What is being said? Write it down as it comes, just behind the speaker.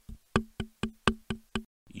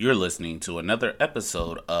You're listening to another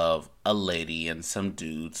episode of A Lady and Some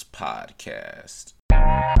Dudes podcast.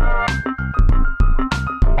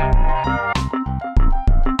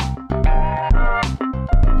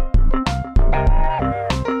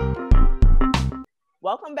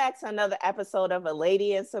 Welcome back to another episode of A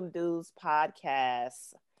Lady and Some Dudes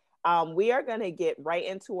podcast. We are going to get right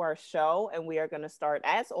into our show, and we are going to start,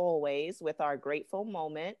 as always, with our grateful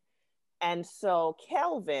moment. And so,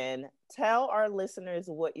 Kelvin, tell our listeners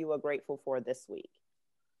what you are grateful for this week.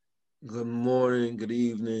 Good morning, good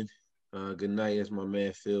evening, good night, as my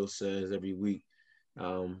man Phil says every week.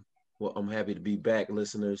 Well, I'm happy to be back,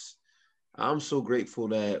 listeners. I'm so grateful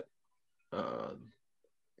that uh,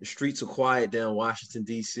 the streets are quiet down Washington,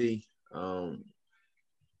 D.C. I'm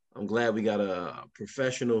glad we got a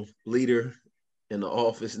professional leader in the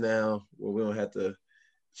office now where we don't have to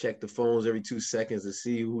check the phones every 2 seconds to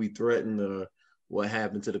see who we threatened or what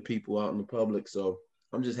happened to the people out in the public. So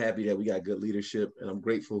I'm just happy that we got good leadership, and I'm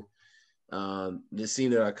grateful to see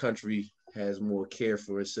that our country has more care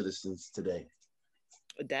for its citizens today.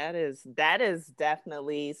 That is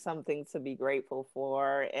definitely something to be grateful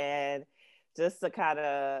for. And just to kind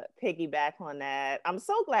of piggyback on that, I'm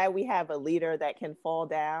so glad we have a leader that can fall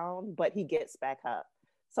down, but he gets back up.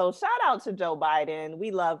 So shout out to Joe Biden.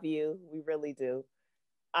 We love you. We really do.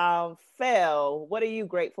 Phil, what are you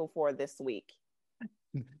grateful for this week?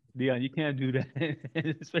 Dion, you can't do that and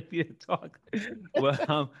expect me to talk.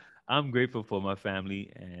 Well, I'm grateful for my family,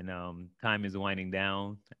 and time is winding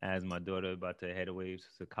down as my daughter about to head away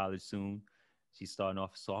to college soon. She's starting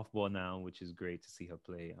off softball now, which is great to see her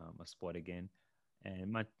play a sport again. And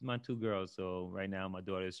my two girls. So right now, my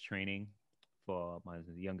daughter is training for my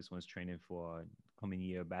the youngest one's training for coming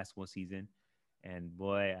year basketball season. And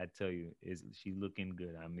boy, I tell you, is she looking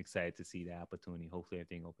good. I'm excited to see the opportunity. Hopefully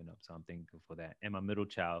everything open up. So I'm thankful for that. And my middle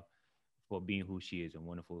child for being who she is, a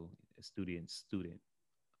wonderful student.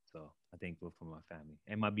 So I'm thankful for my family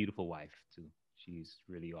and my beautiful wife too. She's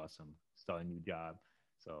really awesome. Starting a new job.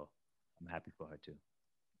 So I'm happy for her too.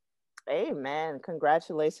 Amen.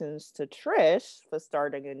 Congratulations to Trish for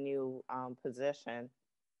starting a new position.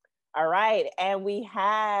 All right. And we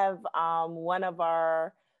have one of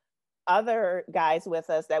our other guys with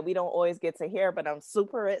us that we don't always get to hear, but I'm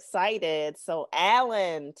super excited. So,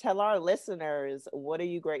 Alan, tell our listeners, what are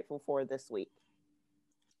you grateful for this week?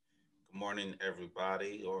 Good morning,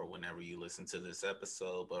 everybody, or whenever you listen to this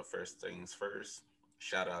episode. But first things first,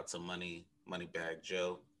 shout out to Moneybag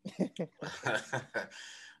Joe.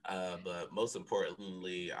 But most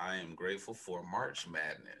importantly, I am grateful for March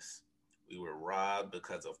Madness. We were robbed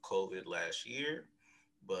because of COVID last year,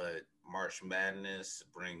 but March Madness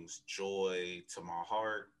brings joy to my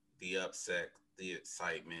heart, the upset, the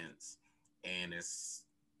excitements, and it's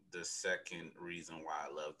the second reason why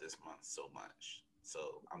I love this month so much. So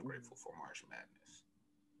I'm grateful for March Madness.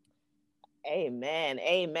 Amen.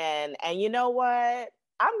 Amen. And you know what?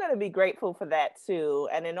 I'm going to be grateful for that too.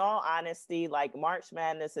 And in all honesty, like March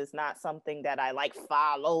Madness is not something that I like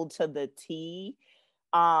follow to the T.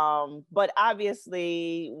 But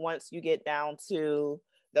obviously, once you get down to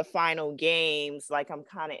the final games, like I'm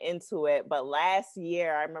kind of into it. But last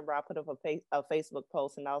year, I remember I put up a Facebook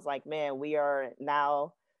post and I was like, man, we are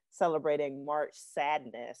now celebrating March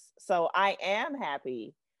Sadness. So I am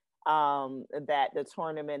happy that the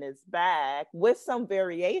tournament is back with some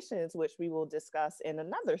variations, which we will discuss in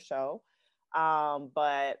another show.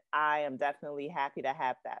 But I am definitely happy to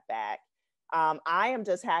have that back. I am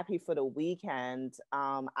just happy for the weekend.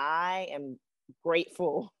 I am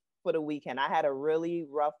grateful for the weekend. I had a really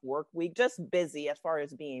rough work week, just busy as far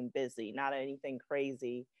as being busy, not anything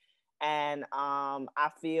crazy. And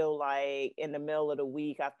I feel like in the middle of the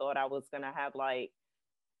week, I thought I was going to have like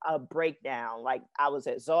a breakdown. Like I was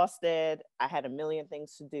exhausted. I had a million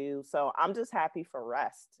things to do. So I'm just happy for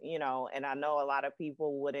rest. And I know a lot of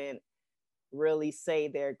people wouldn't really say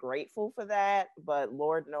they're grateful for that, but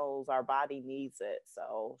Lord knows our body needs it.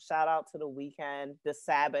 So shout out to the weekend, the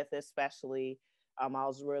Sabbath especially. I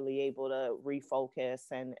was really able to refocus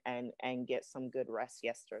and get some good rest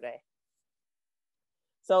yesterday.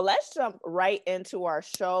 So let's jump right into our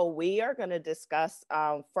show. We are going to discuss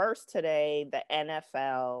first today the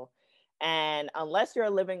NFL. And unless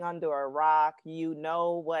you're living under a rock, you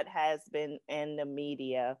know what has been in the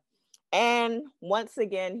media. And once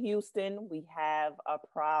again, Houston, we have a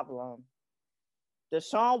problem.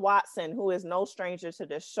 Deshaun Watson, who is no stranger to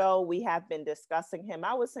the show, we have been discussing him,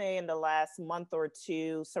 I would say, in the last month or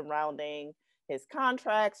two surrounding his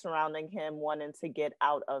contract, surrounding him wanting to get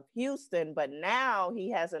out of Houston. But now he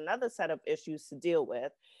has another set of issues to deal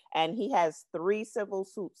with. And he has 3 civil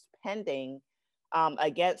suits pending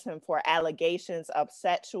against him for allegations of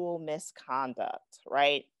sexual misconduct,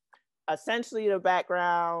 right? Essentially, the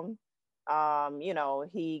background,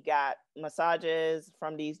 he got massages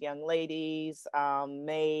from these young ladies,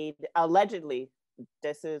 made allegedly,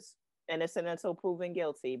 this is innocent until proven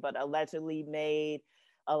guilty, but allegedly made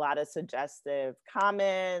a lot of suggestive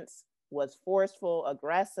comments, was forceful,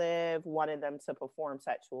 aggressive, wanted them to perform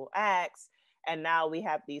sexual acts. And now we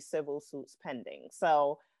have these civil suits pending.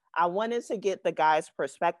 So I wanted to get the guys'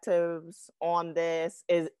 perspectives on this.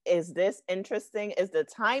 Is this interesting? Is the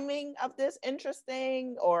timing of this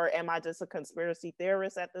interesting? Or am I just a conspiracy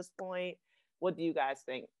theorist at this point? What do you guys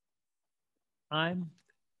think? I'm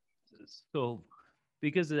so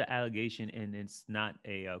because of the allegation, and it's not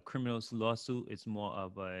a, criminal lawsuit. It's more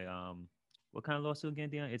of a what kind of lawsuit again,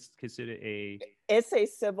 Dion? It's considered a It's a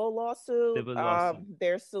civil lawsuit. civil lawsuit.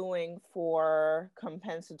 They're suing for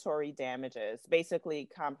compensatory damages, basically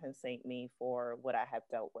compensate me for what I have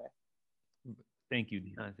dealt with. Thank you,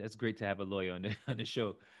 Dion. That's great to have a lawyer on the on the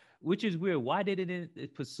show, which is weird. Why did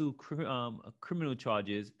it pursue criminal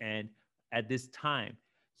charges and at this time?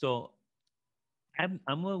 So I'm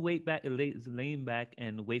gonna wait back, lean back,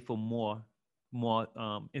 and wait for more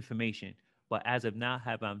information. But as of now,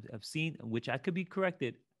 I've seen, which I could be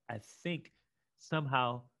corrected. I think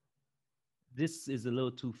somehow this is a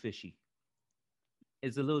little too fishy.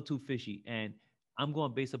 It's a little too fishy, and I'm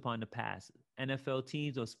going based upon the past. NFL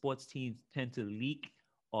teams or sports teams tend to leak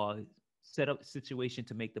or set up a situation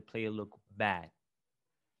to make the player look bad.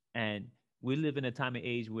 And we live in a time and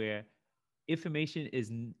age where information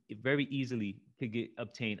is very easily could get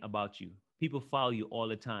obtained about you. People follow you all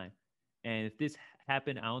the time. And if this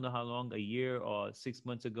happened, I don't know how long, a year or 6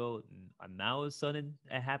 months ago, and now all of a sudden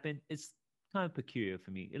it happened, it's kind of peculiar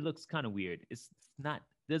for me. It looks kind of weird. It's not,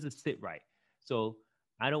 doesn't sit right. So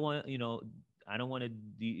I don't want, I don't want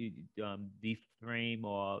to deframe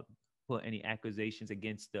or put any accusations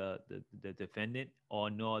against the defendant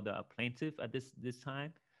or nor the plaintiff at this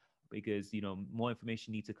time, because more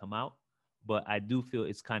information needs to come out. But I do feel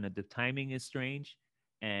it's kind of, the timing is strange,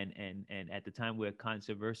 and at the time where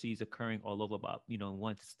controversy is occurring all over about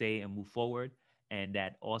want to stay and move forward, and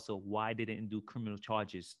that also why they didn't do criminal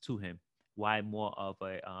charges to him, why more of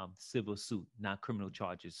a civil suit, not criminal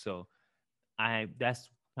charges. So I that's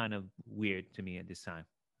kind of weird to me at this time.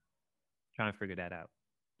 Trying to figure that out.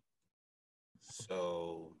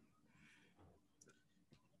 So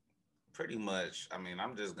pretty much, I mean,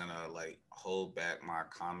 I'm just gonna like hold back my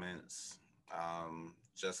comments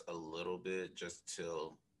just a little bit, just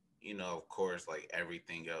till, of course, like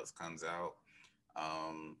everything else comes out.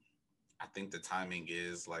 Um, I think the timing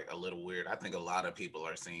is like a little weird. I think a lot of people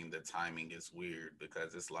are saying the timing is weird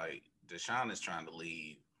because it's like Deshaun is trying to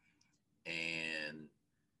leave, and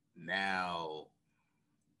now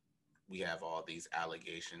we have all these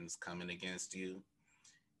allegations coming against you.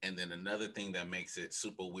 And then another thing that makes it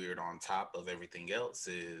super weird on top of everything else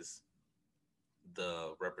is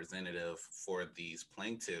the representative for these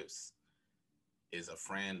plaintiffs is a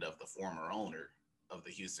friend of the former owner of the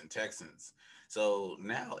Houston Texans. So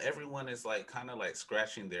now everyone is like kind of like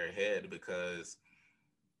scratching their head because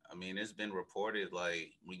I mean, it's been reported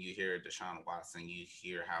like when you hear Deshaun Watson, you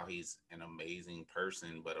hear how he's an amazing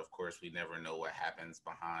person, but of course, we never know what happens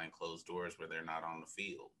behind closed doors where they're not on the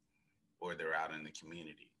field or they're out in the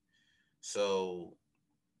community. So,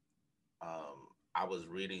 I was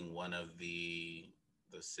reading one of the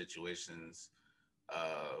situations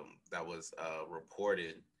that was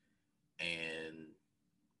reported, and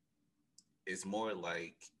it's more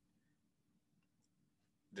like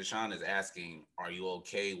Deshaun is asking, "Are you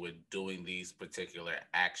okay with doing these particular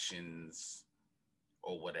actions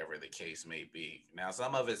or whatever the case may be?" Now,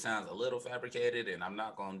 some of it sounds a little fabricated, and I'm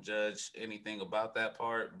not going to judge anything about that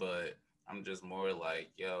part, but I'm just more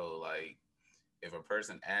like, yo, like, if a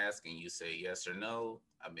person asks and you say yes or no,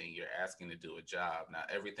 I mean, you're asking to do a job. Now,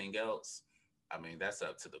 everything else, I mean, that's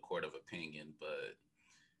up to the court of opinion, but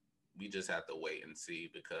we just have to wait and see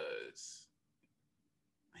because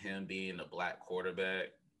him being a black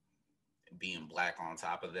quarterback, being black on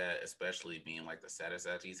top of that, especially being like the status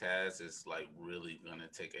that he has, is like really gonna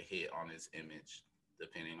take a hit on his image,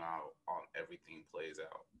 depending on everything plays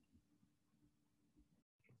out.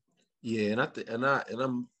 Yeah, and I th- and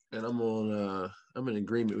I'm on I'm in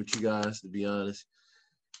agreement with you guys, to be honest.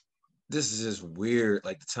 This is just weird.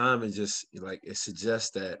 Like the time is just like it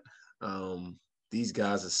suggests that these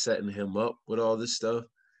guys are setting him up with all this stuff.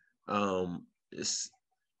 It's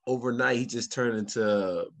overnight he just turned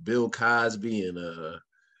into Bill Cosby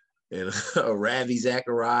and Ravi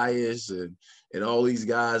Zacharias and all these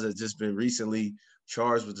guys have just been recently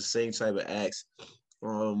charged with the same type of acts.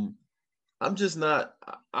 Um, I'm just not.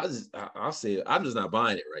 I'll say it, I'm just not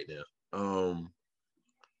buying it right now.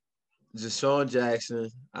 Just Sean Jackson.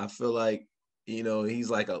 I feel like he's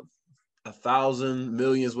like a thousand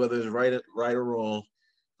millions, whether it's right or wrong.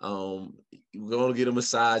 We're gonna get a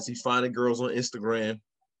massage. He's finding girls on Instagram.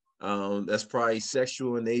 That's probably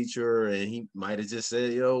sexual in nature, and he might have just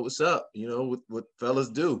said, "Yo, what's up?" What fellas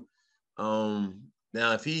do. Now,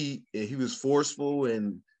 if he was forceful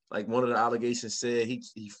and like one of the allegations said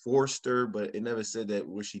he forced her, but it never said that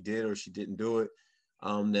what she did or she didn't do it.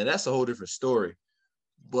 Then that's a whole different story.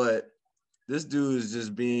 But this dude is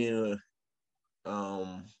just being,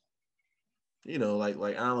 like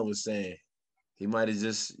Alan was saying, he might have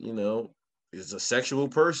just, is a sexual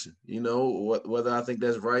person. Whether I think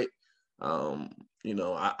that's right,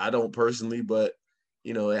 I don't personally, but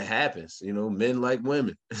it happens. Men like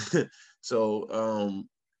women. So,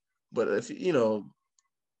 but if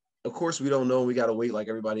of course we don't know. We got to wait, like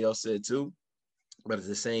everybody else said too. But at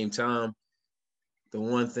the same time, the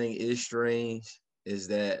one thing is strange is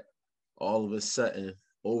that all of a sudden,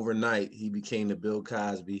 overnight, he became the Bill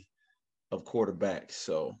Cosby of quarterbacks.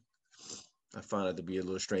 So I find it to be a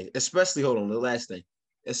little strange, especially, hold on, the last thing,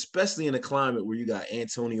 especially in a climate where you got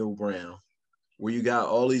Antonio Brown, where you got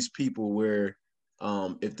all these people where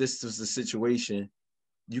if this was the situation,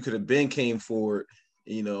 you could have been came forward,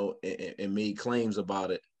 and made claims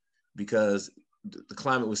about it because the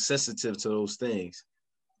climate was sensitive to those things.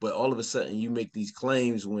 But all of a sudden you make these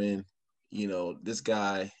claims when, this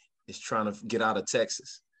guy is trying to get out of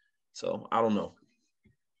Texas. So I don't know.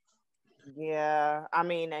 Yeah, I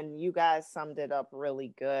mean, and you guys summed it up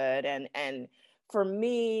really good. And for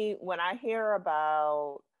me, when I hear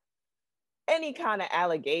about any kind of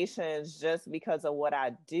allegations just because of what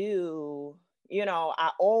I do,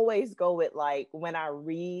 I always go with like when I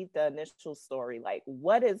read the initial story, like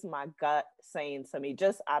what is my gut saying to me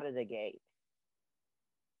just out of the gate?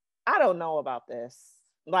 I don't know about this.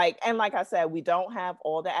 Like I said, we don't have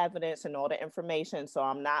all the evidence and all the information, so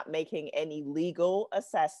I'm not making any legal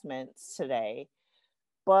assessments today.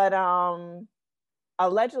 But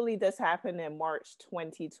allegedly this happened in March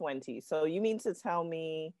 2020. So you mean to tell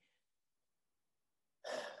me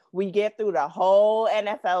we get through the whole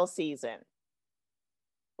NFL season,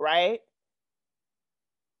 right?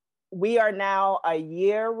 We are now a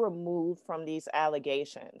year removed from these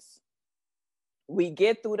allegations. We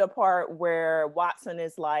get through the part where Watson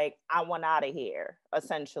is like, I want out of here,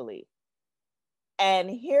 essentially. And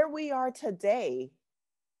here we are today.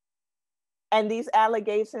 And these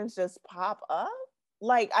allegations just pop up.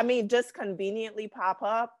 Like, I mean, just conveniently pop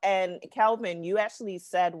up. And Kelvin, you actually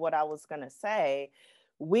said what I was going to say.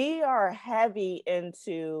 We are heavy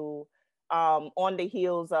into, on the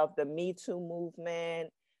heels of the Me Too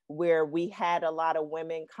movement, where we had a lot of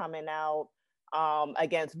women coming out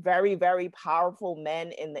against very, very powerful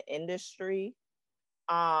men in the industry.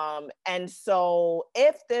 And so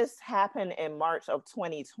if this happened in March of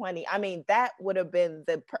 2020, I mean, that would have been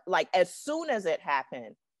like, as soon as it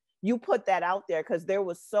happened, you put that out there because there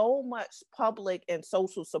was so much public and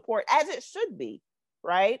social support, as it should be,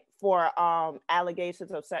 right? For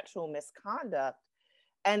allegations of sexual misconduct.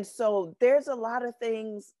 And so there's a lot of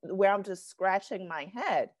things where I'm just scratching my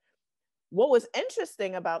head. What was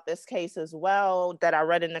interesting about this case as well that I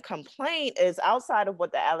read in the complaint is outside of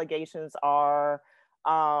what the allegations are,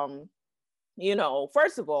 first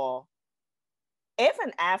of all, if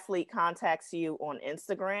an athlete contacts you on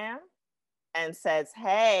Instagram and says,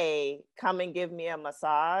 hey, come and give me a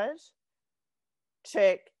massage,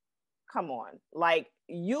 chick, come on. Like,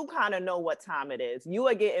 you kind of know what time it is. You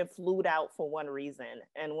are getting flued out for one reason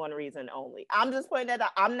and one reason only. I'm just pointing that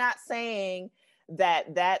out. I'm not saying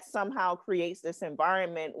that somehow creates this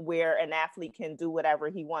environment where an athlete can do whatever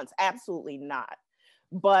he wants. Absolutely not.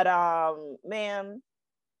 But ma'am,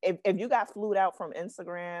 if you got flued out from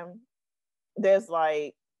Instagram, there's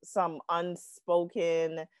like some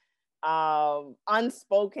unspoken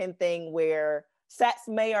thing where sex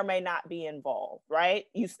may or may not be involved, right?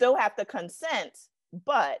 You still have to consent,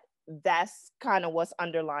 but that's kind of what's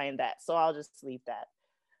underlying that. So I'll just leave that.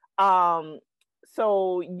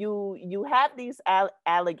 So you have these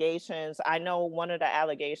allegations. I know one of the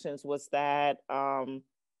allegations was that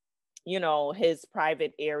his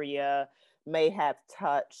private area may have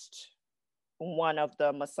touched one of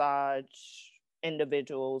the massage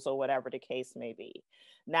individuals or whatever the case may be.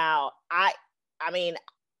 Now, I mean,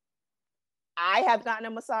 I have gotten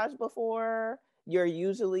a massage before. You're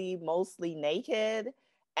usually mostly naked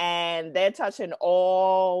and they're touching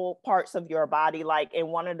all parts of your body. Like in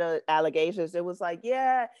one of the allegations, it was like,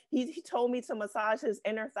 yeah, he told me to massage his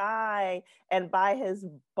inner thigh and by his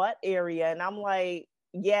butt area. And I'm like,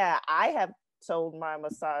 yeah, I have told my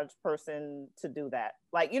massage person to do that.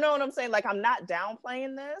 Like, you know what I'm saying? Like, I'm not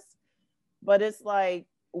downplaying this, but it's like,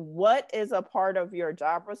 what is a part of your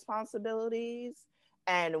job responsibilities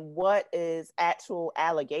and what is actual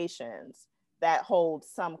allegations that hold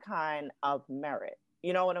some kind of merit?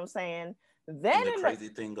 You know what I'm saying? Then And the in the crazy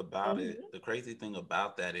thing about Mhm, it, the crazy thing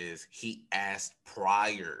about that is he asked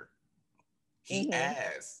prior. He mhm.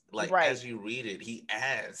 asked, like Right, as you read it, he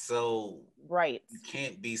asked. So right, you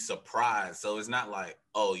can't be surprised. So it's not like,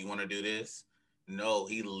 oh, you want to do this? No,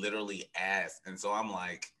 he literally asked. And so I'm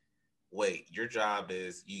like, wait, your job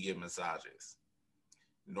is you give massages.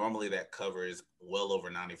 Normally that covers well over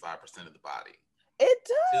 95% of the body. it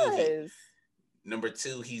Two, does. number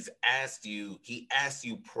two, he asked you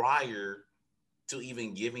prior to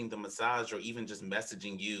even giving the massage or even just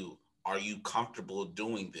messaging you, are you comfortable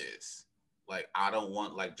doing this? Like, I don't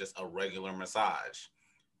want like just a regular massage.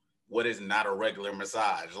 What is not a regular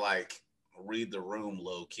massage? Like, read the room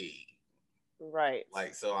low key. Right.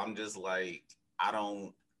 Like, so I'm just like, I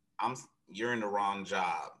don't, I'm, you're in the wrong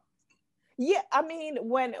job. Yeah, I mean,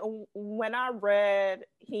 when I read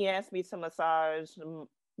he asked me to massage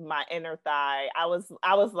my inner thigh, I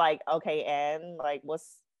was like, okay, and like,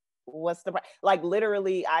 what's the like?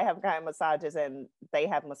 Literally, I have gotten massages and they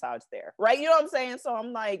have massage there, right? You know what I'm saying? So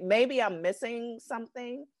I'm like, maybe I'm missing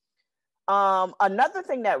something. Another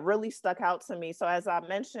thing that really stuck out to me. So as I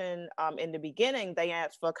mentioned in the beginning, they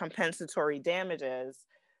asked for compensatory damages,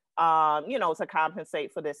 to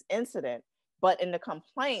compensate for this incident. But in the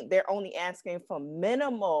complaint, they're only asking for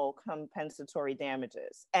minimal compensatory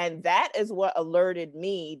damages. And that is what alerted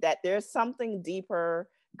me that there's something deeper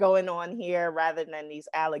going on here rather than these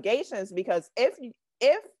allegations. Because if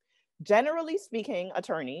generally speaking,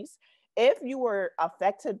 attorneys, if you were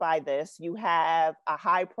affected by this, you have a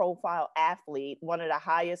high profile athlete, one of the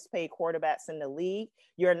highest paid quarterbacks in the league,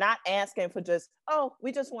 you're not asking for just, oh,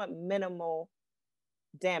 we just want minimal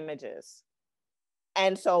damages.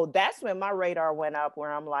 And so that's when my radar went up,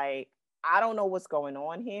 where I'm like, I don't know what's going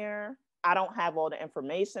on here. I don't have all the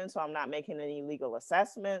information, so I'm not making any legal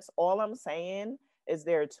assessments. All I'm saying is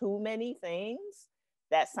there are too many things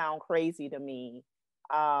that sound crazy to me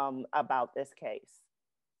about this case.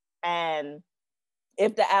 And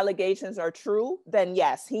if the allegations are true, then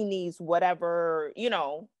yes, he needs whatever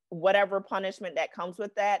punishment that comes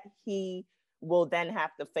with that. He will then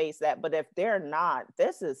have to face that. But if they're not,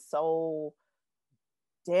 this is so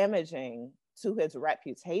damaging to his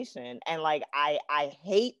reputation. And like, I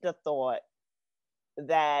hate the thought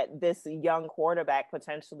that this young quarterback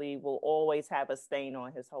potentially will always have a stain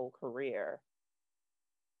on his whole career.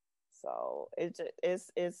 So it's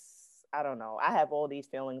I don't know. I have all these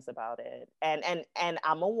feelings about it. And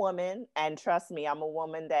I'm a woman, and trust me, I'm a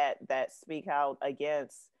woman that speak out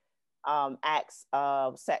against acts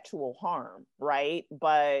of sexual harm, right?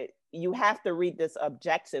 But you have to read this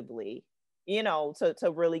objectively,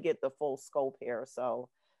 to really get the full scope here. So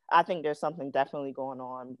I think there's something definitely going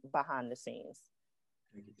on behind the scenes.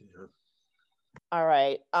 Thank you, dear. All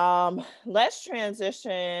right. Let's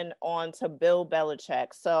transition on to Bill Belichick.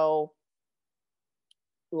 So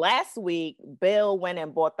last week, Bill went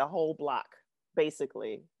and bought the whole block,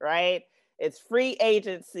 basically, right? It's free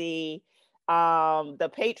agency.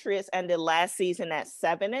 The Patriots ended last season at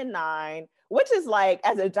 7-9, which is like,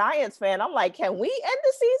 as a Giants fan, I'm like, can we end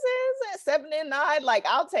the seasons at 7-9? Like,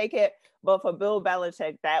 I'll take it. But for Bill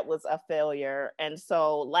Belichick, that was a failure. And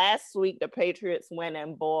so last week, the Patriots went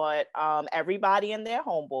and bought everybody and their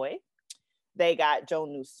homeboy. They got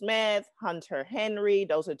Jonu Smith, Hunter Henry.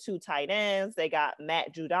 Those are two tight ends. They got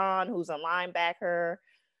Matt Judon, who's a linebacker.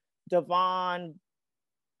 Devon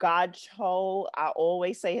Godcho, I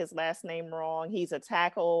always say his last name wrong. He's a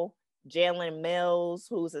tackle. Jalen Mills,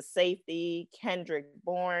 who's a safety. Kendrick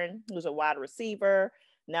Bourne, who's a wide receiver.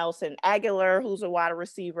 Nelson Aguilar, who's a wide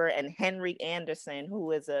receiver. And Henry Anderson,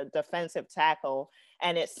 who is a defensive tackle.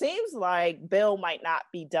 And it seems like Bill might not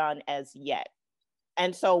be done as yet.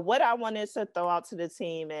 And so what I wanted to throw out to the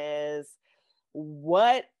team is,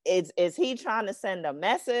 what is he trying to send a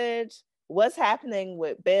message? What's happening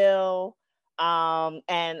with Bill?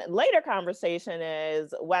 And later conversation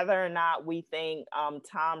is whether or not we think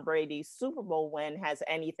Tom Brady's Super Bowl win has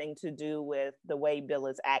anything to do with the way Bill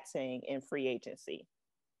is acting in free agency.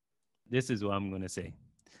 This is what I'm gonna say.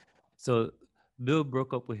 So Bill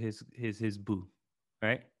broke up with his boo,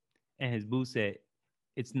 right? And his boo said,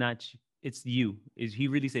 "It's not, it's you." Is he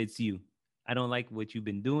really said it's you? I don't like what you've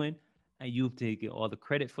been doing, and you've taken all the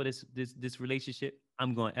credit for this relationship.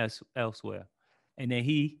 I'm going elsewhere, and then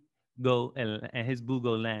he go and his boo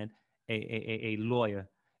go land a lawyer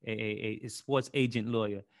a sports agent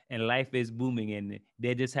lawyer, and life is booming, and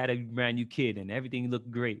they just had a brand new kid, and everything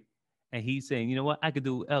looked great. And he's saying, you know what, I could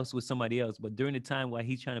do else with somebody else. But during the time while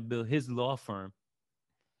he's trying to build his law firm,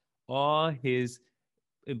 all his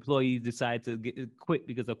employees decided to quit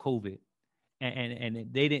because of COVID, and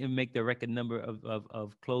they didn't make the record number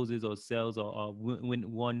of closes or sales or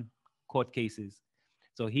won court cases.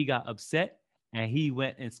 So he got upset and he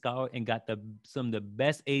went and scoured and got some of the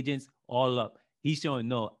best agents all up. He's showing,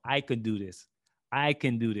 no, I could do this. I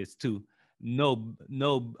can do this too. No,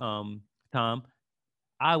 no, Tom,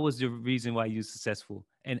 I was the reason why you're successful,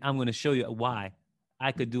 and I'm going to show you why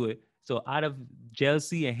I could do it. So out of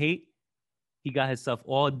jealousy and hate, he got himself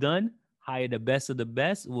all done, hired the best of the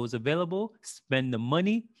best, was available, spend the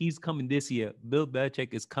money. He's coming this year. Bill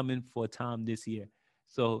Belichick is coming for Tom this year.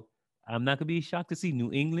 So I'm not going to be shocked to see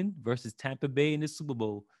New England versus Tampa Bay in the Super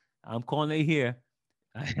Bowl. I'm calling it here.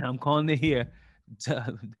 I'm calling it here.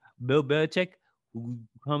 Bill Belichick, who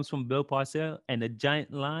comes from Bill Parcells and the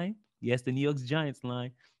Giant line, yes, the New York Giants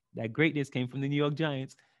line, that greatness came from the New York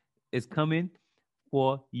Giants, is coming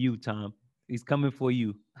for you, Tom. He's coming for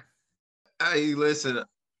you. Hey, listen,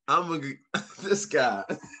 I'm a this guy.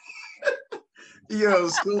 Yo,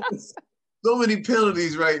 so many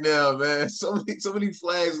penalties right now, man. So many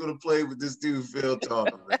flags would have played with this dude Phil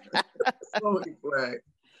talking, man. So many flags.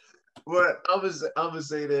 But I'm gonna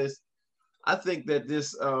say this. I think that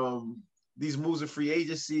these moves of free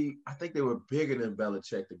agency, I think they were bigger than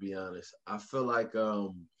Belichick, to be honest. I feel like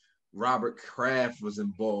Robert Kraft was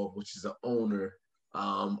involved, which is an owner.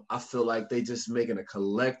 I feel like they just making a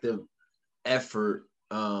collective effort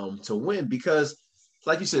to win because,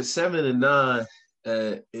 like you said, 7-9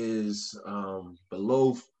 is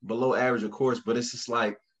below average, of course, but it's just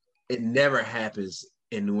like it never happens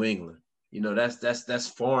in New England. You know, that's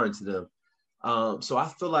foreign to them. So I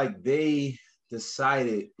feel like they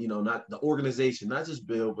decided, you know, not the organization, not just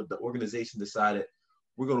Bill, but the organization decided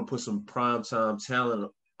we're going to put some primetime talent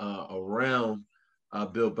around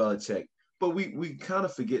Bill Belichick. But we kind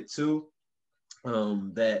of forget too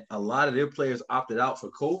that a lot of their players opted out for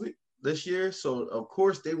COVID this year. So of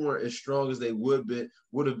course they weren't as strong as they would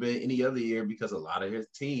have been any other year because a lot of his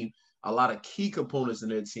team, a lot of key components in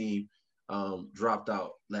their team dropped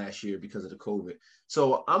out last year because of the COVID.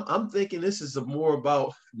 So I'm thinking this is more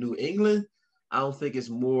about New England. I don't think it's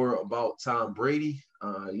more about Tom Brady.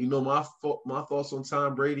 You know my thoughts on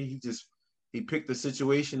Tom Brady. He picked a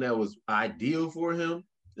situation that was ideal for him,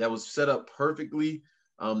 that was set up perfectly,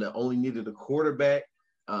 that only needed a quarterback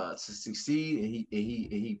to succeed, and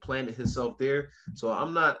he planted himself there. So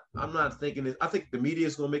I'm not thinking it. I think the media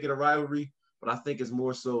is going to make it a rivalry, but I think it's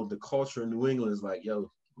more so the culture in New England is like, yo,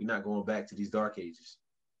 we're not going back to these dark ages.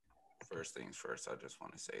 First things first, I just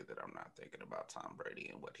want to say that I'm not thinking about Tom Brady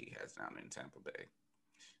and what he has down in Tampa Bay.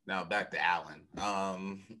 Now back to Allen.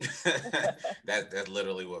 That's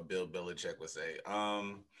literally what Bill Belichick would say.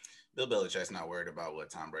 Bill Belichick's not worried about what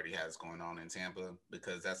Tom Brady has going on in Tampa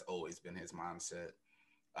because that's always been his mindset.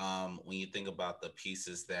 When you think about the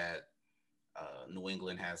pieces that New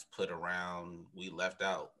England has put around, we left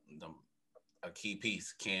out a key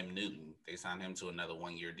piece, Cam Newton. They signed him to another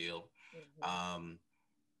 1-year deal. Mm-hmm.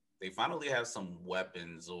 They finally have some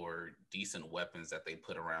weapons or decent weapons that they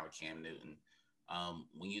put around Cam Newton.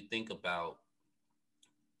 When you think about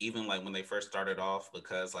even like when they first started off,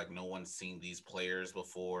 because like no one's seen these players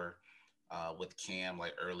before with Cam,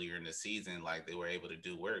 like earlier in the season, like they were able to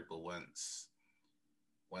do work. But once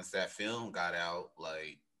that film got out,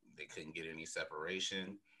 like they couldn't get any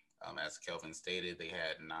separation. As Kelvin stated, they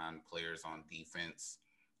had 9 players on defense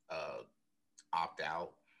opt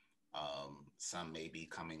out. Some may be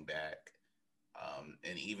coming back.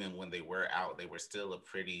 And even when they were out, they were still a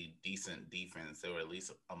pretty decent defense. They were at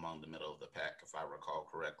least among the middle of the pack, if I recall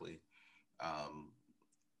correctly.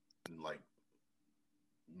 Like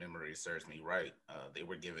memory serves me right, they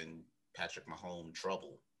were giving Patrick Mahomes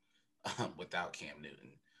trouble without Cam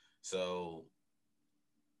Newton. So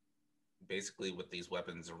basically, with these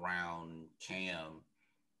weapons around Cam,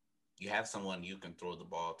 you have someone you can throw the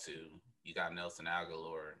ball to. You got Nelson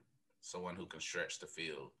Aguilar, someone who can stretch the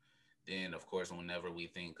field. Then, of course, whenever we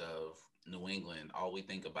think of New England, all we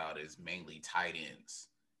think about is mainly tight ends.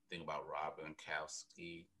 Think about Rob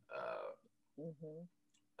Gronkowski, mm-hmm.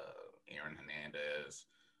 Aaron Hernandez,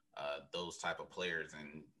 those type of players.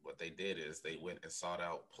 And what they did is they went and sought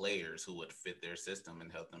out players who would fit their system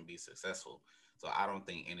and help them be successful. So I don't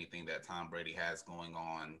think anything that Tom Brady has going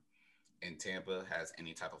on in Tampa has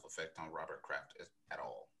any type of effect on Robert Kraft at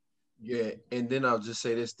all. Yeah, and then I'll just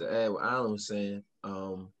say this to add what Alan was saying.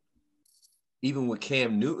 Even with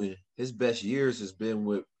Cam Newton, his best years has been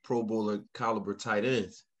with Pro Bowler caliber tight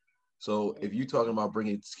ends. So if you're talking about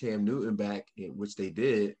bringing Cam Newton back, which they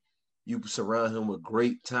did, you surround him with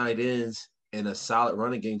great tight ends and a solid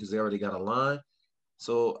running game because they already got a line.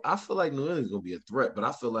 So I feel like New England's gonna be a threat, but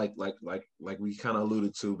I feel like we kind of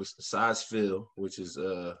alluded to, besides Phil, which is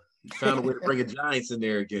he found a way to bring a Giants in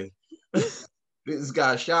there again. This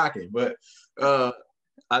guy's shocking, but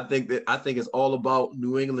I think it's all about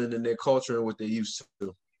New England and their culture and what they used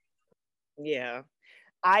to. Yeah,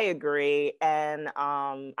 I agree, and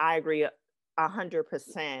I agree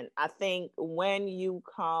 100%. I think when you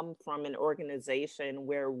come from an organization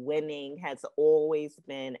where winning has always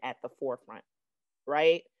been at the forefront,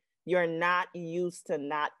 right? You're not used to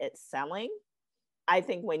not excelling. I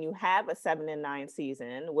think when you have a 7-9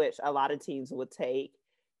 season, which a lot of teams would take,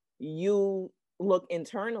 you look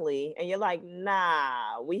internally and you're like,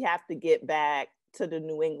 nah, we have to get back to the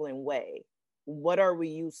New England way. What are we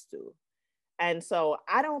used to? And so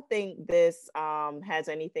I don't think this has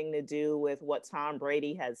anything to do with what Tom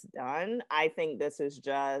Brady has done. I think this is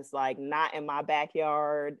just like not in my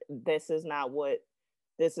backyard. This is not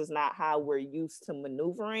how we're used to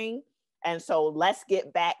maneuvering. And so let's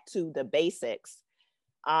get back to the basics.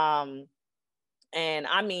 Um, and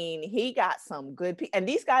I mean, he got some good people, and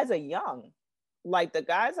these guys are young. Like the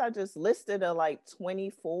guys I just listed are like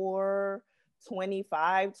 24,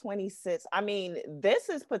 25, 26. I mean, this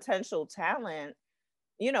is potential talent,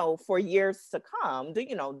 for years to come,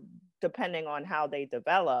 depending on how they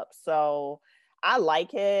develop. So I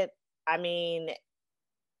like it. I mean,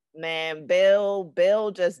 man,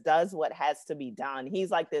 Bill just does what has to be done.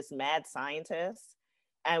 He's like this mad scientist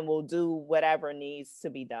and will do whatever needs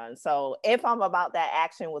to be done. So if I'm about that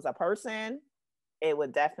action was a person, it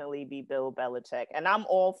would definitely be Bill Belichick. And I'm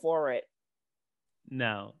all for it.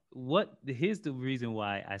 Now, here's the reason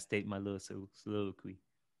why I state my little soliloquy.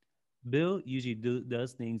 Bill usually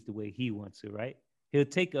does things the way he wants to, right? He'll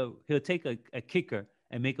take a kicker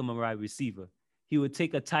and make him a wide receiver. He would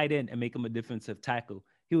take a tight end and make him a defensive tackle.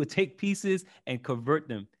 He would take pieces and convert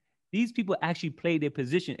them. These people actually play their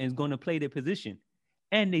position and is going to play their position.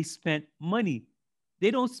 And they spent money.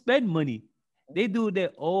 They don't spend money. They do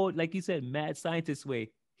their old, like you said, mad scientist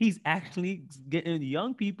way. He's actually getting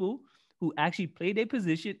young people who actually play their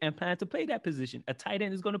position and plan to play that position. A tight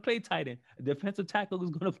end is going to play tight end. A defensive tackle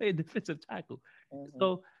is going to play a defensive tackle. Mhm.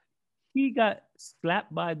 So he got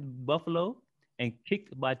slapped by Buffalo and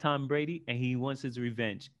kicked by Tom Brady, and he wants his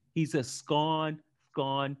revenge. He's a scorn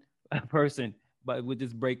person, but with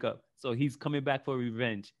this breakup. So he's coming back for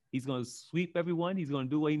revenge. He's going to sweep everyone. He's going to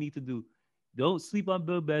do what he needs to do. Don't sleep on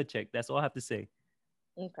Bill Belichick. That's all I have to say.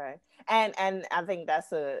 Okay. And I think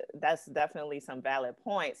that's definitely some valid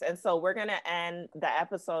points. And so we're gonna end the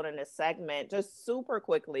episode in this segment just super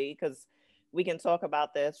quickly because we can talk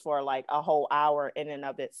about this for like a whole hour in and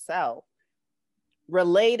of itself.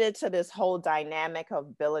 Related to this whole dynamic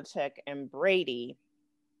of Belichick and Brady,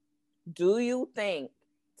 do you think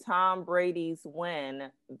Tom Brady's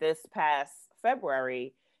win this past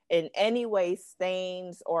February in any way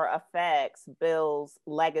stains or affects Bill's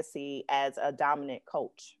legacy as a dominant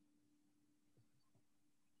coach?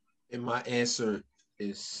 And my answer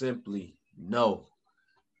is simply no.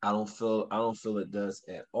 I don't feel it does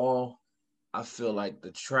at all. I feel like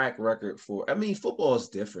the track record football is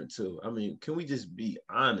different too. I mean, can we just be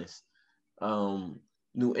honest? Um,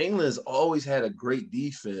 New England's always had a great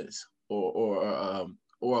defense or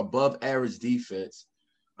above average defense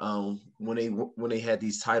when they had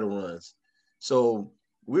these title runs. So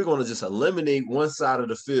we're going to just eliminate one side of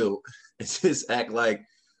the field and just act like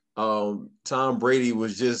Tom Brady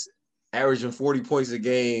was just averaging 40 points a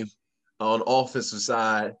game on offensive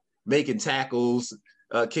side, making tackles,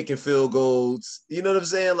 kicking field goals. You know what I'm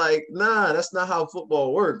saying? Like, nah, that's not how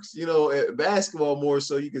football works. Basketball more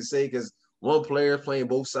so you can say because one player playing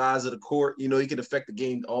both sides of the court, he can affect the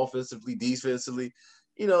game offensively, defensively.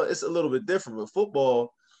 It's a little bit different. But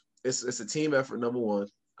football, it's a team effort, number one.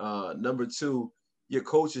 Number two, your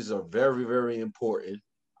coaches are very, very important.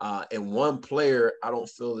 And one player, I don't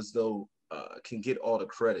feel as though can get all the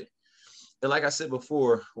credit. And like I said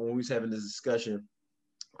before, when we was having this discussion,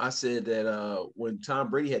 I said that when Tom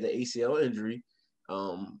Brady had the ACL injury,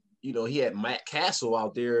 he had Matt Castle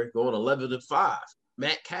out there going 11-5.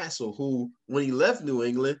 Matt Castle, who when he left New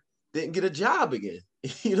England didn't get a job again.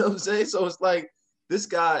 You know what I'm saying? So it's like this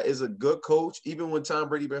guy is a good coach. Even when Tom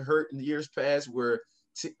Brady been hurt in the years past, where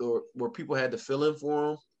people had to fill in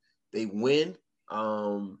for him, they win.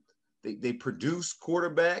 They produce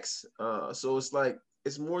quarterbacks. So it's like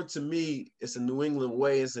it's more to me. It's a New England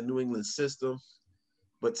way. It's a New England system.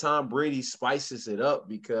 But Tom Brady spices it up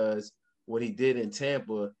because what he did in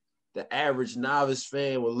Tampa, the average novice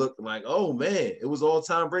fan would look like, oh man, it was all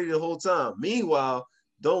Tom Brady the whole time. Meanwhile,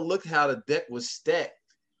 don't look how the deck was stacked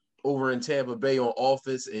over in Tampa Bay on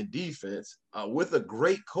offense and defense with a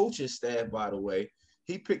great coaching staff, by the way.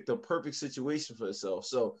 He picked the perfect situation for himself.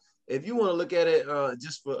 So if you want to look at it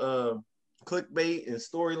just for clickbait and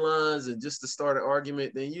storylines and just to start an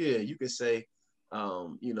argument, then yeah, you can say,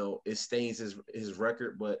 it stains his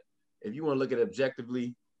record. But if you want to look at it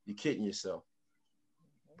objectively, you're kidding yourself.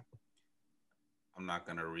 I'm not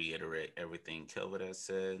going to reiterate everything Kelvin has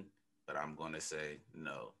said, but I'm going to say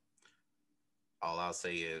no. All I'll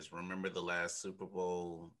say is, remember the last Super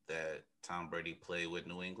Bowl that Tom Brady played with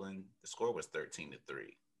New England? The score was 13-3,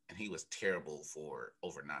 and he was terrible for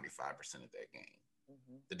over 95% of that game.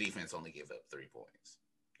 Mm-hmm. The defense only gave up 3 points.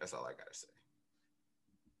 That's all I got to say.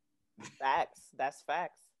 Facts. That's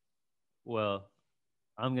facts. Well,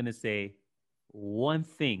 I'm going to say one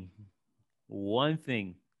thing.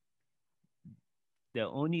 There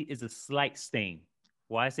only is a slight stain.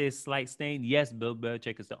 Why I say a slight stain? Yes, Bill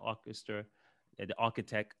Belichick is the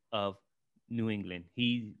architect of New England.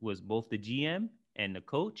 He was both the GM and the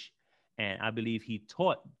coach, and I believe he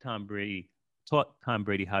taught Tom Brady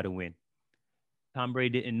how to win. Tom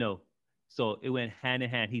Brady didn't know, so it went hand in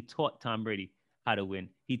hand. He taught Tom Brady how to win.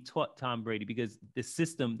 He taught Tom Brady because the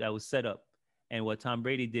system that was set up, and what Tom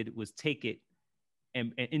Brady did was take it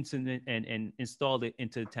and installed it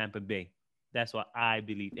into Tampa Bay. That's what I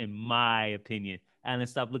believe, in my opinion. Alan,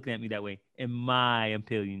 stop looking at me that way. In my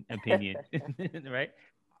opinion, right?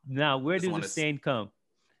 Now, where does the stain come?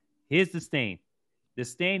 Here's the stain. The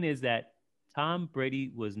stain is that Tom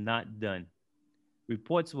Brady was not done.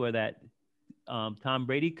 Reports were that Tom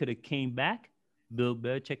Brady could have came back. Bill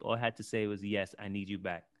Belichick all had to say was, yes, I need you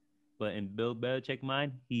back. But in Bill Belichick's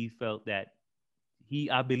mind,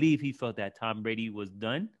 I believe he felt that Tom Brady was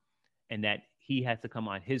done and that he had to come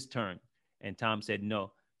on his turn. And Tom said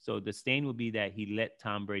no. So the stain will be that he let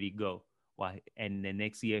Tom Brady go. And the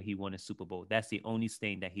next year he won a Super Bowl. That's the only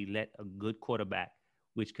stain, that he let a good quarterback,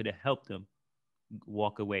 which could have helped him,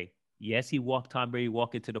 walk away. Yes, he walked Tom Brady,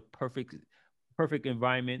 walk into the perfect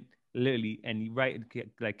environment, literally. And right,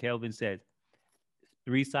 like Kelvin said,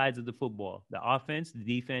 3 sides of the football: the offense, the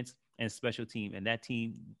defense, and special team. And that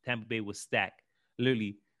team, Tampa Bay, was stacked.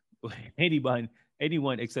 Literally, anyone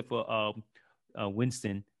except for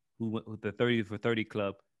Winston, who went with the 30 for 30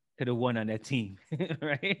 club, could have won on that team,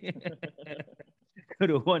 right? Could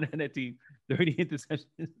have won on that team. 30 interceptions,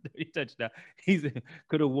 30 touchdowns.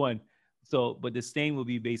 Could have won. So, but the stain will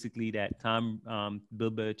be basically that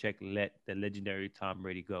Bill Belichick let the legendary Tom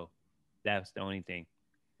Brady go. That's the only thing.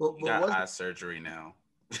 Well, you got eye surgery now.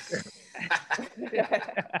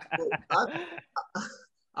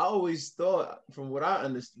 I always thought, from what I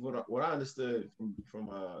understood from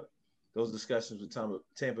those discussions with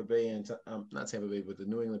Tampa Bay and not Tampa Bay, but the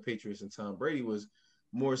New England Patriots and Tom Brady, was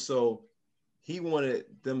more so he wanted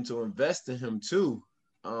them to invest in him too,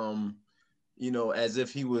 as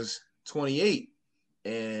if he was 28,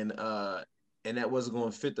 and that wasn't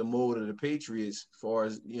going to fit the mold of the Patriots as far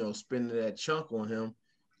as spending that chunk on him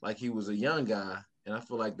like he was a young guy. And I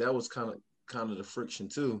feel like that was kind of the friction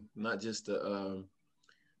too, not just the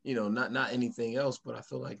not anything else, but I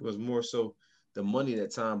feel like it was more so the money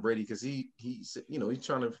that Tom Brady, because he's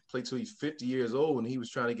trying to play till he's 50 years old, and he was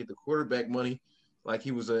trying to get the quarterback money like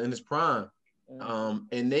he was in his prime.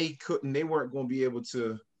 And they weren't going to be able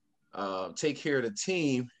to take care of the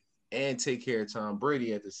team and take care of Tom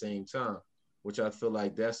Brady at the same time, which I feel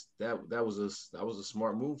like that was a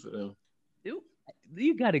smart move for them.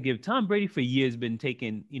 You got to give Tom Brady, for years, been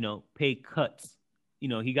taking pay cuts.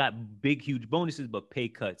 He got big, huge bonuses, but pay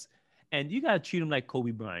cuts, and you got to treat him like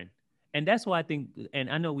Kobe Bryant. And that's why I think, and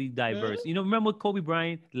I know we diverse. Remember Kobe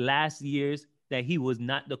Bryant last year's, that he was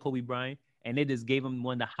not the Kobe Bryant, and they just gave him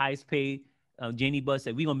one of the highest paid. Jenny Buss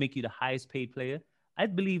said, "We're gonna make you the highest paid player." I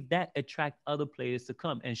believe that attract other players to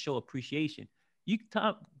come and show appreciation.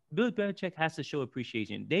 Bill Belichick has to show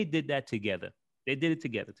appreciation. They did that together. They did it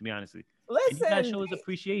together, to be honest with you. Listen, and you show his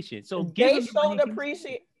appreciation. So they showed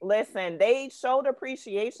appreciation. Listen, they showed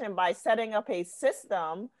appreciation by setting up a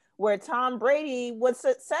system where Tom Brady was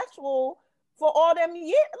successful for all them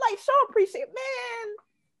years. Like, show appreciation, man.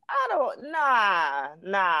 I don't,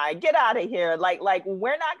 get out of here. Like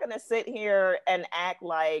we're not gonna sit here and act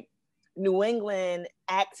like New England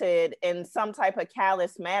acted in some type of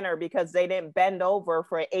callous manner because they didn't bend over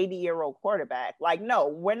for an 80-year-old quarterback. Like, no,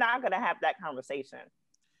 we're not gonna have that conversation.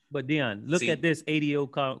 But Dion, look at this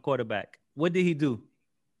 80-year-old quarterback. What did he do?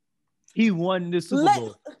 He won the Super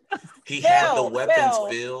Bowl. He had the weapons,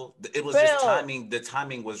 Bill. It was just timing. The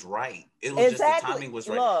timing was right. It was just the timing was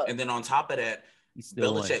right. Look, and then on top of that, He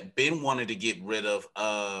still won. Belichick been wanted to get rid of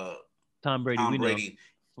Tom Brady, Tom we know. Brady.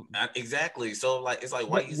 Exactly. So like it's like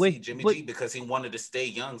why But you see wait, Jimmy but G, because he wanted to stay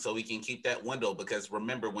young so he can keep that window. Because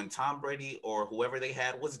remember, when Tom Brady or whoever they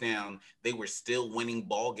had was down, they were still winning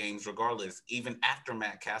ball games regardless, even after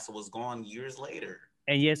Matt Castle was gone years later.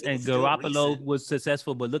 and yes, It was and still Garoppolo recent. was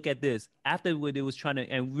successful. But look at this. After what they was trying to,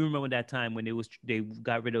 and we remember that time when they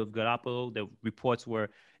got rid of Garoppolo. The reports were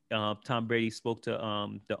Tom Brady spoke to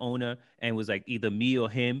the owner and was like either me or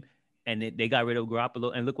him, and they got rid of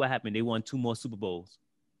Garoppolo. And look what happened. They won 2 more Super Bowls.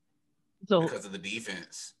 So Because of the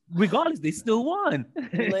defense. regardless, they still won.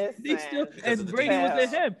 They still, Listen, Because of and the Brady was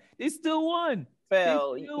defense. Phil, ahead. They still won. They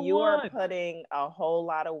Phil, still you are won. putting a whole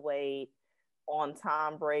lot of weight on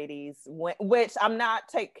Tom Brady's win, which I'm not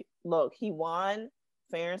take. Look, he won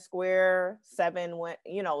fair and square, 7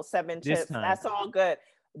 This chips. time. That's all good.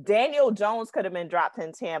 Daniel Jones could have been dropped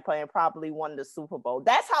in Tampa and probably won the Super Bowl.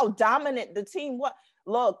 That's how dominant the team was.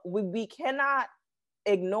 Look, we cannot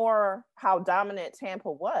ignore how dominant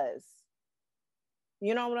Tampa was.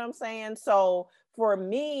 You know what I'm saying? So for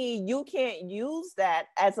me, you can't use that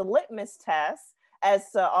as a litmus test as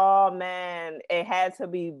to, oh man, it had to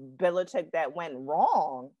be Belichick that went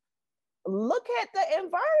wrong. Look at the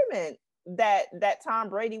environment that Tom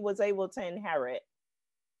Brady was able to inherit.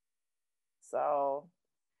 So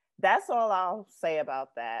that's all I'll say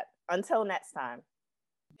about that. Until next time.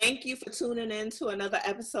 Thank you for tuning in to another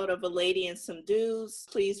episode of A Lady and Some Dudes.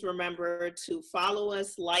 Please remember to follow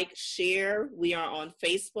us, like, share. We are on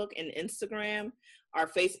Facebook and Instagram. Our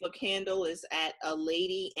Facebook handle is at A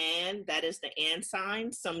Lady and, that is the and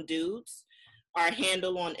sign, Some Dudes. Our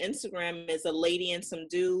handle on Instagram is A Lady and Some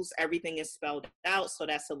Dudes. Everything is spelled out. So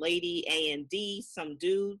that's A Lady, A and D, Some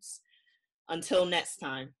Dudes. Until next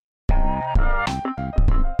time.